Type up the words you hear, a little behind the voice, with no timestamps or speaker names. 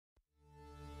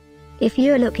If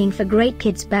you're looking for great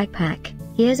kids backpack,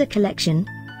 here's a collection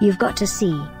you've got to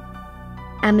see.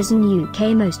 Amazon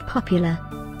UK most popular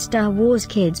Star Wars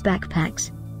kids backpacks.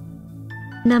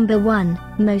 Number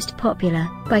 1, most popular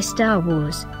by Star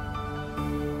Wars.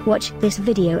 Watch this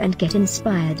video and get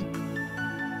inspired.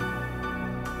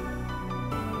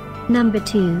 Number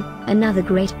 2, another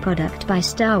great product by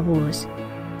Star Wars.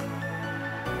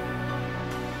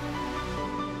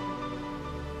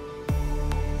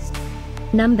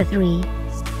 Number 3.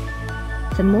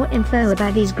 For more info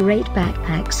about these great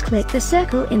backpacks, click the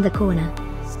circle in the corner.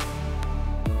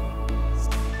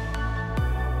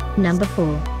 Number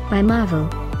 4, by Marvel.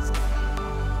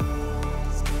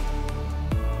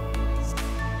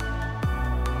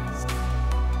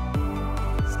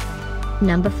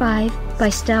 Number 5, by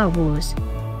Star Wars.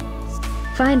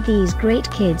 Find these great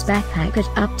kids backpack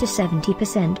at up to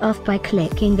 70% off by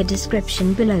clicking the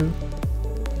description below.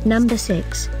 Number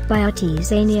 6, by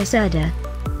Artesanía Cerdá.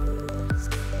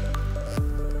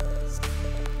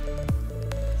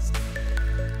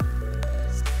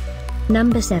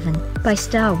 Number 7, by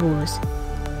Star Wars.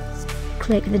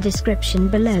 Click the description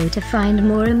below to find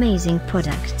more amazing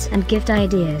products and gift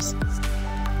ideas.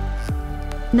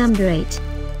 Number 8.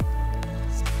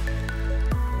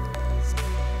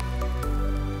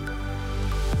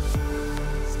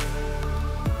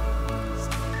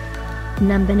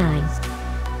 Number 9.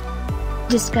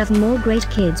 Discover more great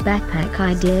kids backpack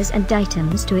ideas and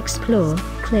items to explore,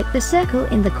 click the circle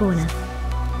in the corner.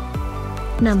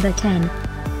 Number 10.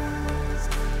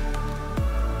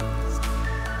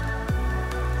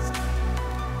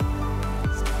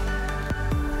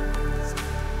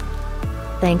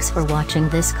 Thanks for watching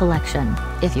this collection.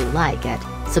 If you like it,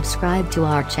 subscribe to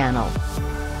our channel.